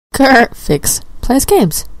KRFYX plays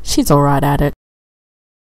games. She's alright at it.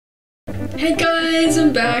 Hey guys,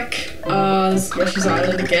 I'm back. This is Yoshi's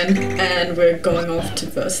Island again, and we're going off to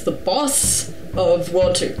verse the boss of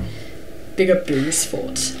World 2. Bigger Boo's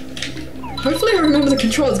Fort. Hopefully I remember the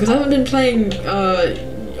controls, because I haven't been playing,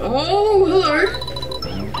 oh, hello!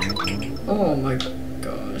 Oh my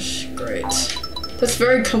gosh, great. That's a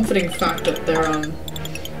very comforting fact that they're,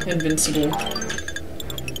 invincible.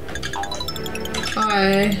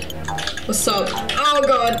 Hi. What's up? Oh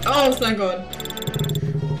god! Oh, thank god.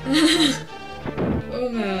 Oh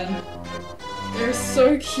man. They're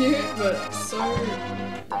so cute, but so...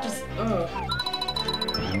 just... oh.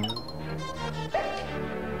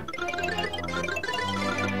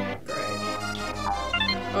 Great.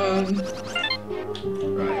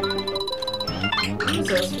 Right.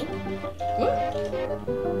 That's awesome. What?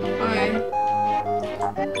 Hi.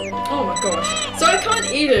 Oh my gosh. So I can't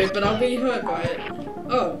eat it, but I'll be hurt by it.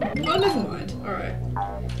 Oh, never mind. Alright.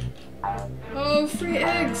 Oh, free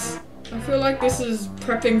eggs! I feel like this is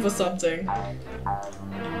prepping for something.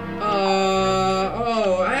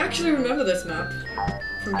 Oh, I actually remember this map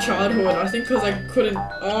from childhood. I think because I couldn't...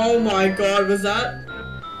 oh my god, was that?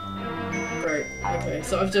 Great. Okay,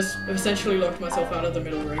 so I've just essentially locked myself out of the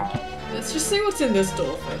middle ring. Let's just see what's in this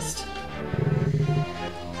door first.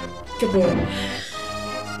 Kaboom.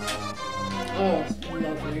 Oh,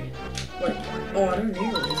 lovely. Wait. Oh, I don't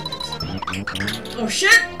need all these eggs. Oh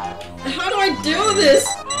shit! How do I deal with this?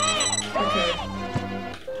 Okay.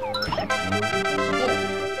 Oh.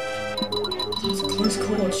 That was a close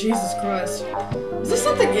call, Jesus Christ. Is there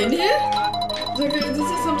something in here? Is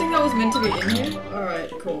there something that was meant to be in here?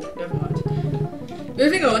 Alright, cool. Never mind.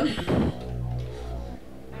 Moving on.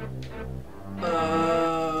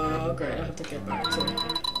 Great, I have to get back to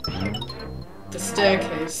the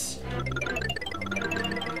staircase.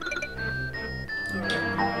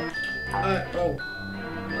 Oh.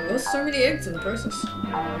 I lost so many eggs in the process.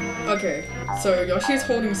 Okay, so Yoshi's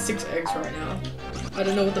holding 6 eggs right now. I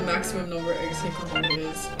don't know what the maximum number of eggs he can hold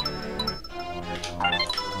is.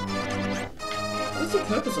 What's the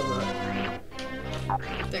purpose of that?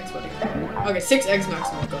 Thanks, buddy. Okay, 6 eggs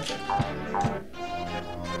maximum, gotcha.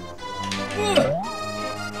 Ugh.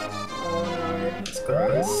 Oh no, that's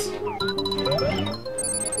gross.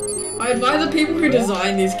 I admire the people who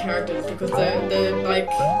design these characters because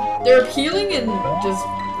they're appealing and just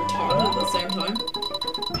retarded at the same time.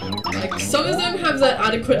 Like, some of them have that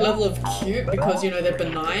adequate level of cute because, you know, they're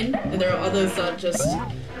benign, and there are others that just...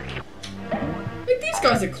 like, these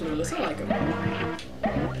guys are clueless, I like them.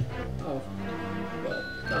 Oh. Well,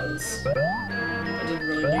 that was... that didn't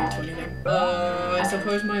really lead to anything. I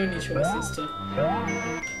suppose my only choice is to...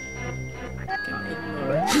 can't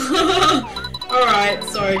ignore. Alright,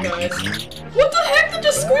 sorry guys. What the heck? They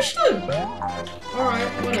just squished them! Alright,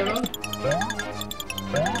 whatever.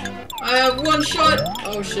 I have 1 shot!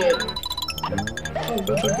 Oh shit. Oh,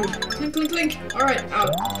 good. Clink, clink, clink! Alright,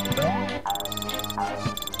 out.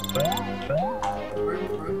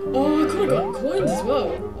 Oh, I could've gotten coins as well.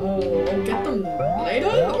 Oh, I'll get them later?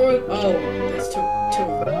 Or... oh, there's two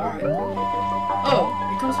of them. Alright. Oh,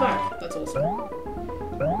 he comes back. That's awesome.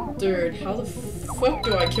 Dude, how the fuck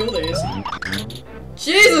do I kill these?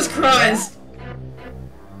 Jesus Christ!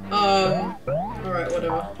 Alright,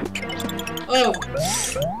 whatever. Oh! I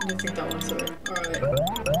didn't think that one through.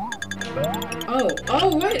 Alright. Oh,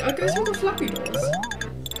 wait, I go through the flappy doors.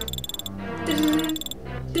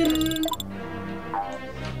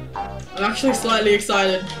 I'm actually slightly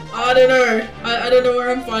excited. I don't know. I don't know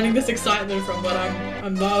where I'm finding this excitement from, but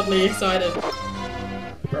I'm mildly excited.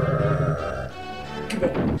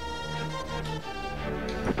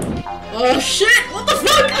 Oh shit! What the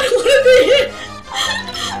fuck? I don't wanna be here! I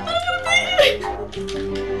don't wanna be here!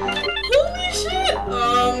 Holy shit!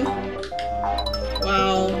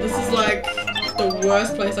 Wow, this is like the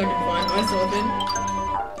worst place I can find myself in.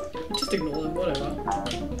 Just ignore them, whatever.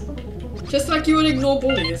 Just like you would ignore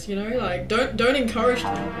bullies, you know? Like, don't encourage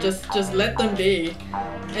them. Just let them be.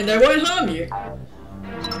 And they won't harm you.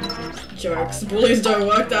 Jokes. Bullies don't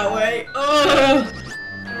work that way. Oh!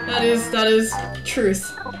 That is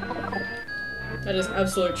truth. That is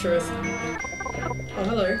absolute truth. Oh,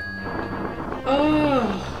 hello.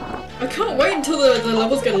 Oh, I can't wait until the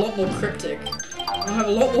levels get a lot more cryptic. I'll have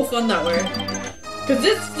a lot more fun that way. Cause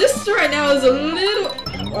this right now is a little...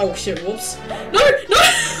 oh shit, whoops. No!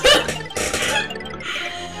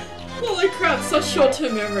 Holy crap, such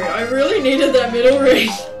short-term memory. I really needed that middle ring.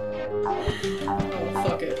 Oh,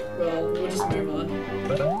 fuck it. Well, we'll just move on.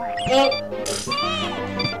 Oh!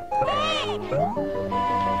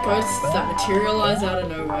 Ghosts that materialize out of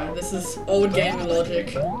nowhere. This is old gaming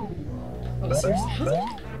logic. Oh, seriously?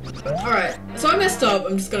 Alright, so I messed up.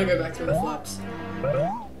 I'm just gonna go back through the flaps.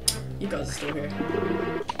 You guys are still here.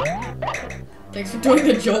 Thanks for doing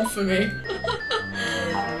the job for me.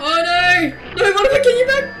 Oh no! No, what if I get you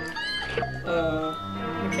back?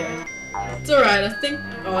 Okay. It's alright, I think...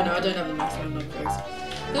 Oh no, I don't have the maximum number of eggs.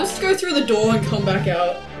 Let's just go through the door and come back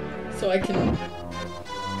out. So I can...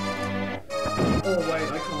 Oh wait,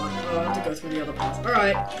 I can't. Oh, I have to go through the other path.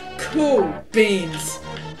 Alright. Cool. Beans.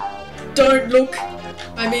 Don't look.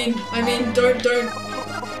 I mean, don't.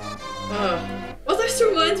 Oh, this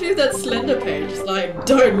reminds me of that Slender page. It's like,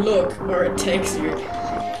 don't look, or it takes you.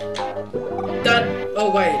 That,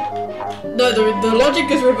 oh wait. No, the logic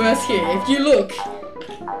is reversed here. If you look,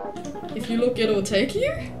 it'll take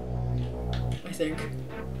you? I think.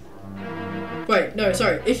 Wait, no,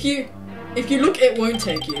 sorry. If you look, it won't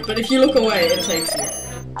take you, but if you look away, it takes you.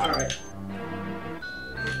 Alright.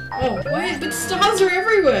 Oh, wait, but stars are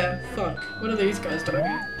everywhere! Fuck, what are these guys doing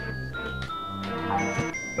here?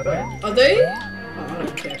 Wait, are they? Oh, I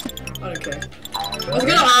don't care. I don't care. I was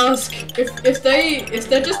gonna ask if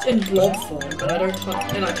they're just in blob form, but I don't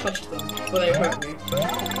touch, and I touched them, will they hurt me?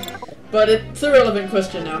 But it's a relevant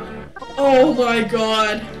question now. Oh my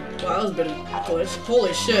god! Wow, that was a bit of glitch.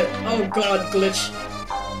 Holy shit. Oh god, glitch.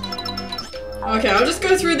 Okay, I'll just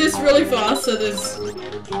go through this really fast so there's...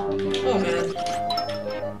 Oh man.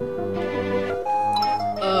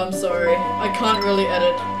 I'm sorry. I can't really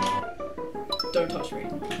edit. Don't touch me.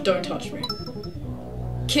 Don't touch me.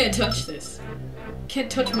 Can't touch this. Can't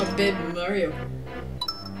touch my baby Mario.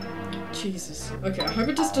 Jesus. Okay, I hope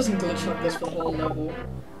it just doesn't glitch like this for the whole level.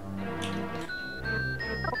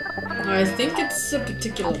 I think it's a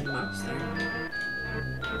particular map thing.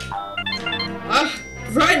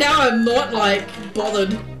 Right now I'm not, like,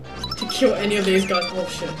 bothered to kill any of these guys. Oh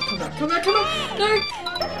shit, come back, come back, come back! No!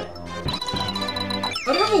 I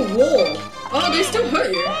don't have a wall! Oh, they still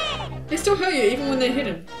hurt you! They still hurt you even when they're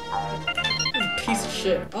hidden. Piece of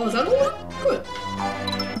shit. Oh, is that all? Good.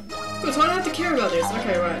 Good, so I don't have to care about this.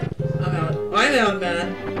 Okay, right. I'm out. I'm out,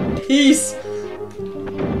 man. Peace!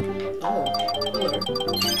 Oh, hello.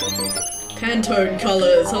 Pantone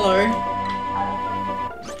colors, hello.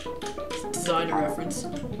 Designer reference.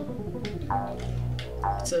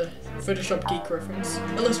 It's a Photoshop geek reference.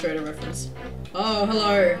 Illustrator reference. Oh,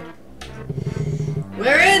 hello.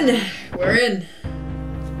 We're in! We're in.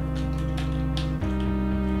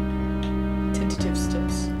 Tentative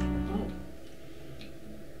steps.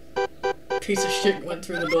 Oh. Piece of shit went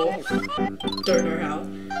through the door. Don't know how.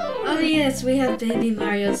 Oh yes, we have baby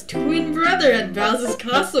Mario's twin brother at Bowser's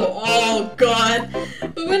castle. Oh god.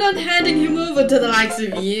 But we're not handing him over to the likes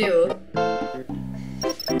of you.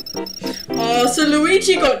 Oh, so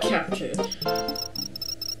Luigi got captured.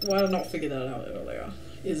 Why did I not figure that out earlier?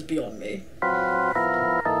 Is beyond me.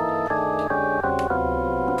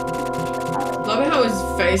 Love how his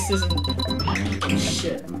face isn't...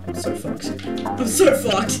 Shit. I'm so fucked. I'm so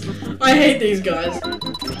fucked. I hate these guys.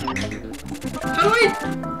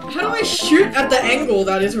 How do I shoot at the angle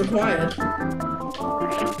that is required?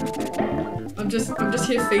 I'm just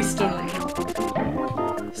here feasting on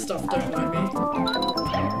stuff, don't mind me.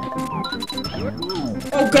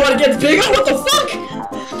 Oh god, it gets bigger? What the fuck?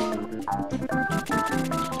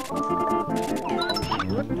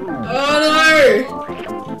 Oh no!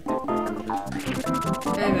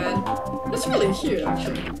 Hey man, that's really cute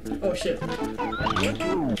actually. Oh shit.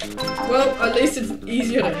 Well, at least it's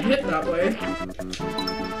easier to hit that way.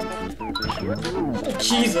 Oh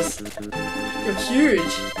Jesus. You're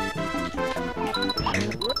huge.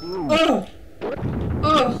 Oh!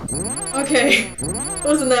 Oh! Okay.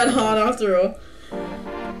 Wasn't that hard after all.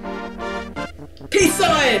 Peace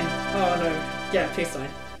sign! Oh no. Yeah, peace sign.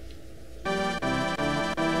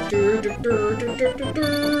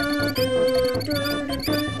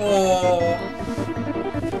 Oh.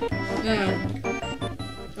 Man.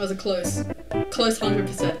 That was a close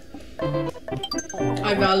 100%.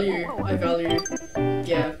 I value,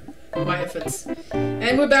 yeah, my efforts.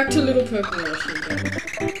 And we're back to Little Purple Yoshi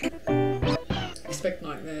again. Expect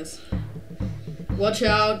nightmares. Watch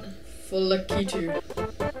out for Latikus.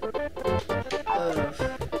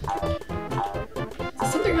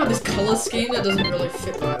 There's something about this color scheme that doesn't really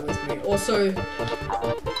fit right with me. Also,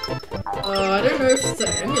 I don't know if it's an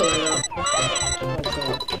emulator.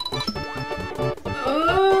 Oh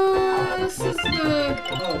god. This is the...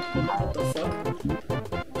 Oh, what the fuck?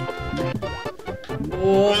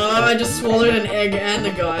 Whoa, I just swallowed an egg and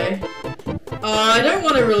the guy. I don't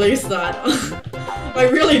want to release that. I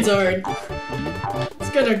really don't.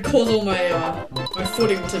 It's gonna cause all my, my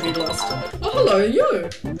footing to be lost. Oh, hello, you!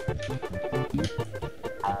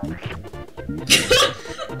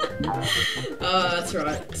 That's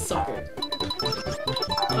right. Suck it.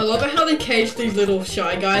 I love it how they cage these little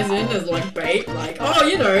shy guys in as like bait. Like, oh,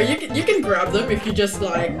 you know, you can grab them if you just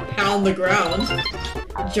like pound the ground.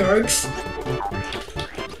 Jokes.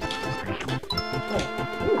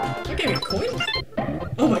 Oh, that gave me a coin?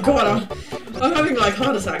 Oh my god, I'm having like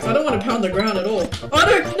heart attacks. I don't want to pound the ground at all. Oh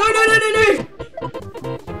no! No!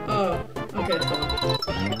 Oh, okay, it's gone.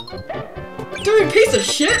 Dude, piece of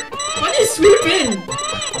shit! Why do you swoop in?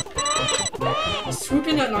 Swoop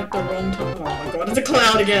in at like the wrong time. Oh my god, it's a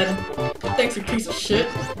cloud again! Thanks, you piece of shit.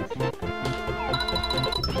 Oh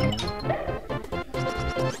god.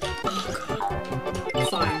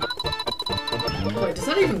 Fine. Wait, does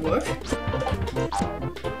that even work?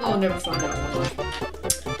 I'll never find out, will I?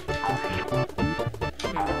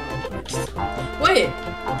 Wait!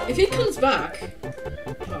 If he comes back...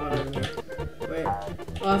 Oh, I don't know. Wait.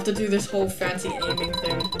 I'll have to do this whole fancy aiming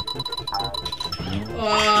thing.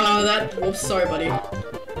 Oh, that... Whoops, sorry, buddy.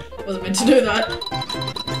 Wasn't meant to do that.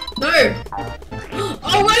 No!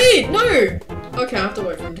 Oh, wait! No! Okay, I have to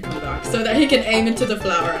wait for him to come back so that he can aim into the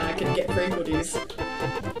flower and I can get free goodies.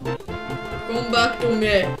 Come back to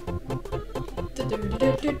me.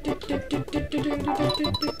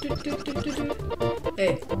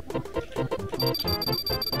 Hey.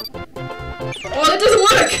 Oh, that doesn't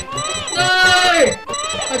work! No!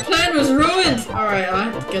 My plan was ruined! Alright,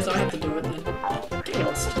 I guess I have to do it then. Get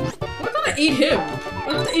lost. Why can't I eat him? I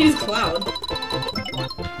have to eat his cloud.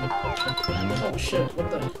 Oh shit, what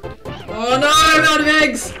the... Oh no, I'm out of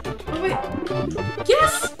eggs! Oh wait.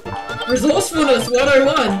 Yes! Resourcefulness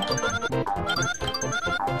 101!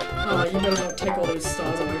 Oh, you better not take all those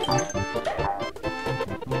stars away from me.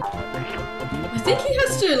 I think he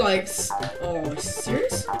has to like... Oh,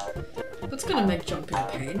 serious? That's gonna make jumping a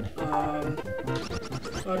pain.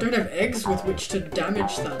 I don't have eggs with which to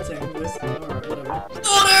damage that thing with. Alright, whatever.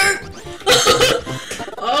 Oh no!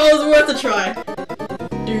 Oh, it was worth a try.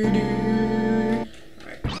 Doo-doo.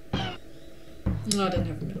 Alright. No, I didn't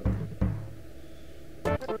have a middle.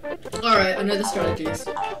 Alright, I know the strategies.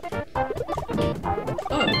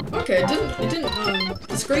 Oh, okay, it didn't,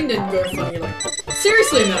 the screen didn't go funny, like,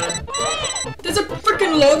 seriously, man! There's a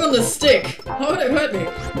freaking log on the stick! How would it hurt me?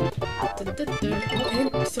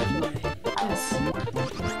 Egg supply. Yes.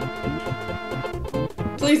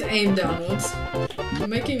 Please aim downwards. You're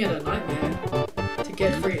making it a nightmare to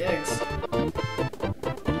get free eggs.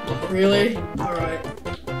 Really? Alright.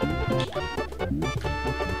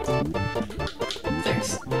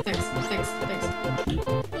 Thanks.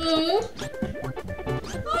 Oh,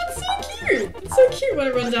 it's so cute! It's so cute when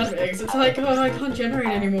it runs out of eggs. It's like, oh, I can't generate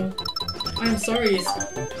anymore. I'm sorry.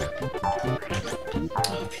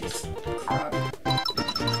 Oh, piece of crap.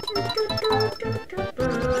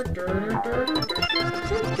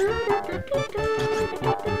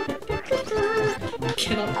 I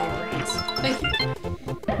cannot aim eggs. Thank you.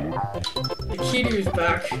 The Kidu is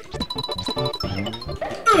back.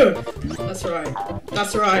 That's right.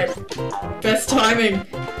 That's right. Best timing.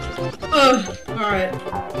 Alright.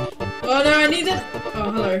 Oh no, I need that.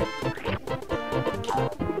 Oh, hello.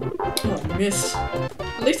 Oh, missed.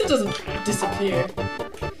 At least it doesn't disappear.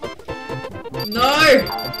 No!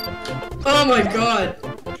 Oh my god.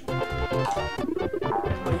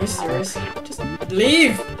 Are you serious? Just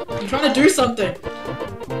leave! I'm trying to do something.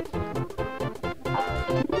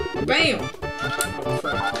 Bam! Oh,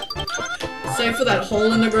 crap. Save for that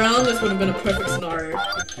hole in the ground, this would have been a perfect scenario.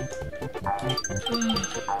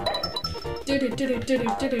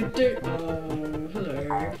 Oh, hello.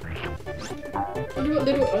 I wonder what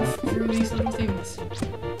little elf drew these little things.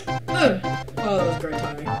 Oh, that was great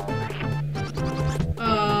timing.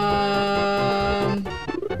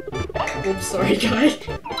 Oops, sorry, guy.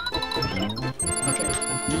 Okay.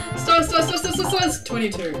 Stars!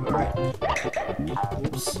 22. Alright.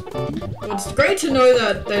 Oops. Well, it's great to know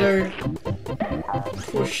that they don't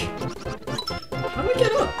push. How do I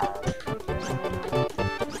get up?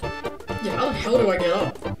 Yeah, how the hell do I get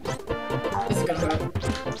up? This is gonna hurt.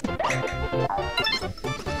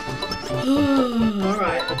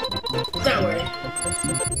 Alright. That way.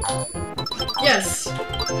 Yes!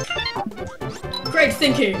 Great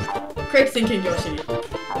thinking! Great thinking, Yoshi.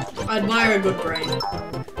 I admire a good brain.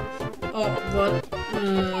 Oh, what?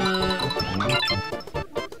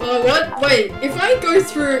 Oh, what? Wait, if I go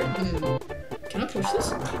through... Can I push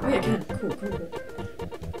this? Oh, yeah, I can. Cool.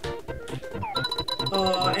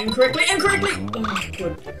 Oh, incorrectly! Oh,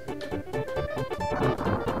 good.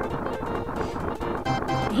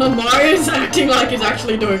 Mario's acting like he's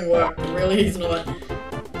actually doing work. Really, he's not.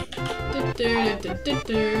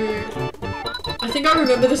 I think I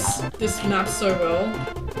remember this map so well.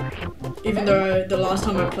 even though the last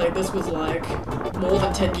time I played this was like more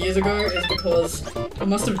than 10 years ago, is because I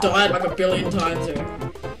must have died like a billion times here.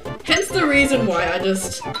 Hence the reason why I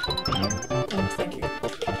just... Oh, thank you.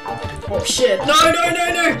 Oh shit, no!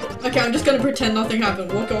 Okay, I'm just gonna pretend nothing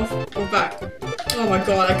happened. Walk off, walk back. Oh my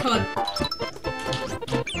god, I can't...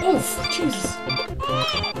 Oh, Jesus.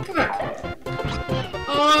 Come back.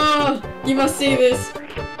 Oh, you must see this.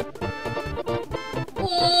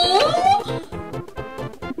 Oh.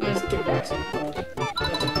 I just give back some gold.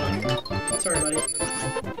 Sorry, buddy.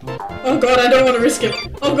 Oh god, I don't want to risk it.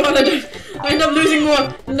 Oh god, I end up losing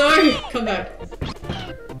more. No, come back.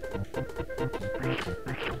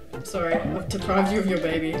 Sorry, I've deprived you of your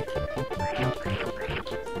baby.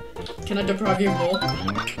 Can I deprive you of more?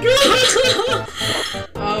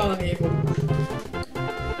 Oh, I'm evil.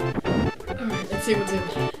 Alright, let's see what's in.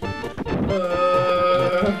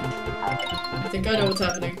 I think I know what's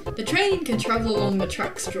happening. The train can travel along the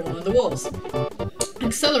tracks drawn on the walls.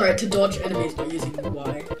 Accelerate to dodge enemies by using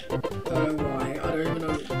Y. Y. I don't even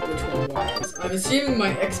know which one Y is. I'm assuming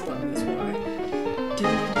my X button is Y.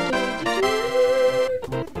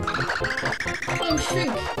 Oh,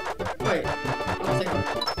 shrink! Wait. I'll think of it.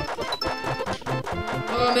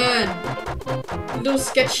 Oh man! Little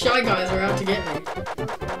sketch shy guys are out to get me.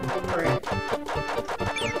 Great.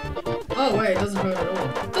 Oh wait, it doesn't hurt at all.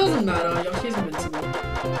 Doesn't matter, Yoshi's invincible.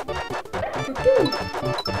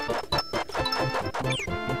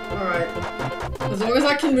 Alright. As long as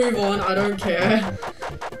I can move on, I don't care.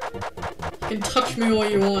 You can touch me all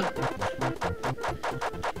you want.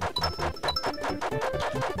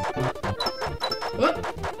 What?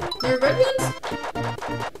 There are red ones?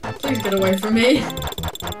 Please get away from me.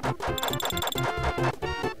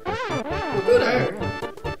 Good air.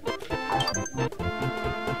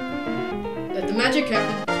 Let the magic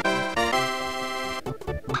happen.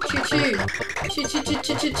 Choo choo. Choo choo choo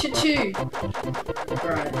choo choo choo choo.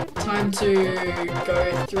 Alright, time to go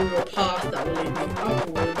through a path that will lead me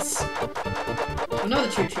upwards. Another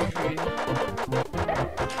choo choo train. Oh,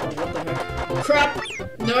 what the heck? Crap!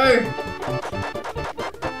 No!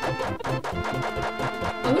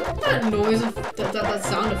 I wonder if that noise, that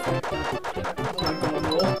sound effect. Oh my god,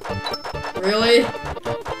 more. Really?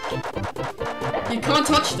 You can't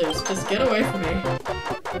touch this, just get away from me.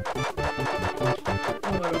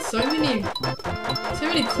 Oh my god, so many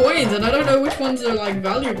coins, and I don't know which ones are like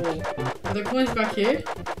valuable. Are there coins back here?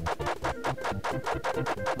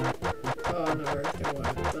 Oh no, get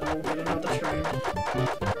away. Then I will get another train.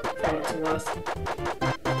 For what it's worth.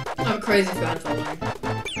 I have a crazy fan following.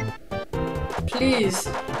 Please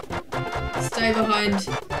stay behind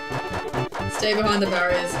the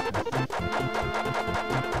barriers.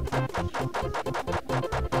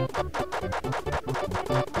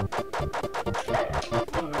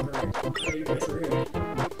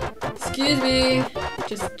 Excuse me,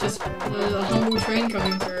 just a humble train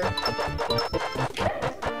coming through.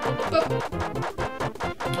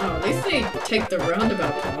 Oh, at least they take the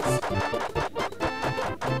roundabout path.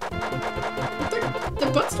 The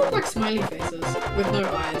butts look like smiley faces with no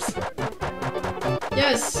eyes.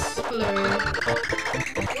 Yes, hello.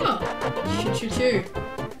 Oh, choo choo choo.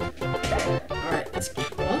 Alright, let's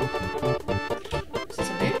keep on. Is this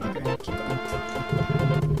a me? Okay, keep going.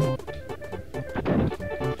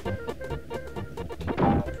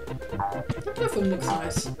 That platform looks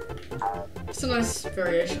nice. It's a nice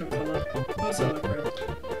variation of colour. I also like red.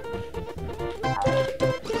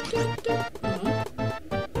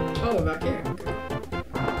 Oh, we're back here. Okay.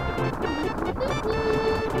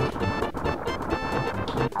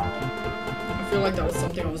 I feel like that was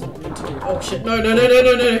something I was not meant to do. Oh shit, no.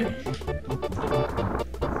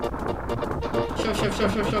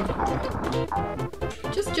 Shove.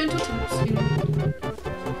 Just gentle taps, you know.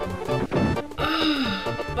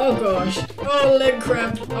 Oh gosh. Oh, leg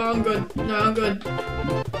cramp. Oh, I'm good. No, I'm good.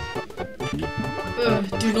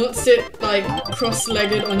 Do not sit, like,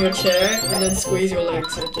 cross-legged on your chair and then squeeze your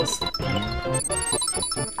legs. It just...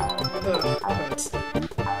 hurts.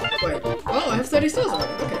 Wait. Oh, I have 30 stars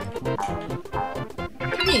already. Okay.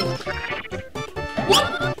 Come here. What?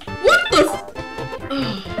 What the f-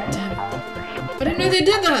 Oh, damn it. I didn't know they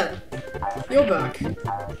did that! You're back.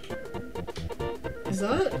 Is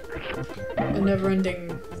that a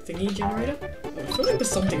never-ending thingy generator? Oh, I feel like there's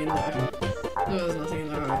something in there. No, there's nothing in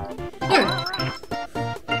there. Alright. No!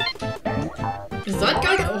 Is that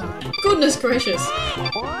guy? Oh, goodness gracious!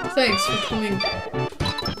 Thanks for coming.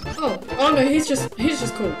 Oh no, he's just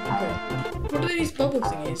cool. Okay. What are these bubble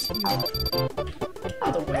thingies? Get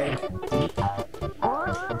out of the way.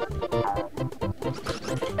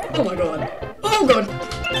 Oh my god. Oh god!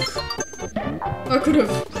 I could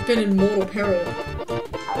have been in mortal peril.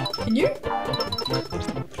 Can you?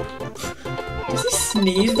 Does he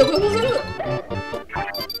sneeze the bubbles out?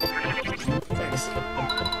 Thanks.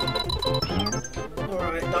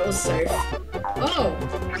 Alright, that was safe. Oh!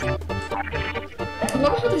 I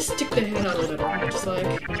love how they stick their head out a little. Just like,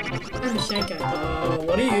 I'm shaking. Oh,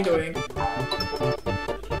 what are you doing?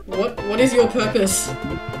 What is your purpose?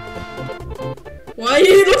 Why do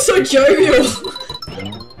you look so jovial?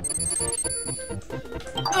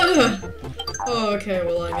 Oh, okay,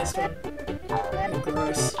 well I missed one. Oh,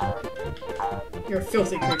 gross. You're a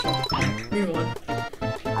filthy creature. Move on.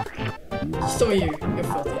 So are you. You're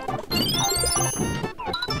filthy.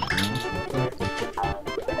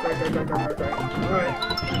 Great. Alright.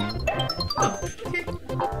 Oh, okay.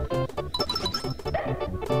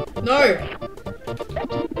 No!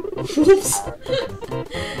 Oops!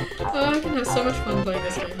 Oh, I can have so much fun playing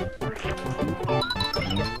this game.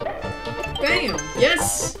 Bam!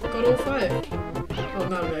 Yes! Got all 5. Oh,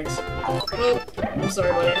 I'm out of eggs. Well, I'm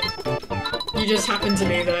sorry, buddy. You just happened to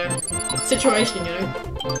be there. Situation, you know?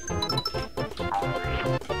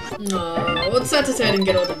 Oh, what's sad to say I didn't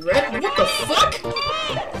get all the red? What the fuck?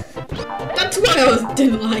 That's why I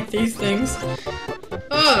didn't like these things.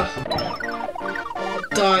 Ah!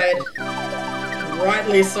 Died.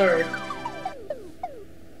 Rightly so.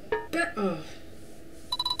 Oh.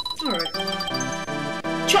 Alright.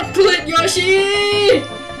 Chocolate Yoshi!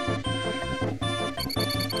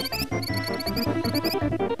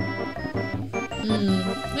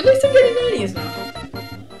 At least I'm getting 90s now.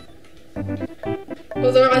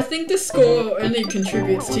 Although I think the score only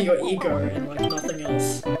contributes to your ego and like nothing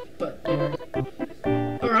else. But yeah.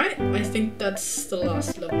 Alright, I think that's the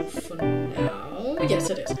last level for now. Yes,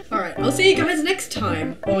 it is. Alright, I'll see you guys next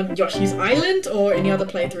time on Yoshi's Island or any other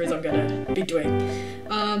playthroughs I'm gonna be doing.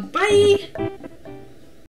 Bye!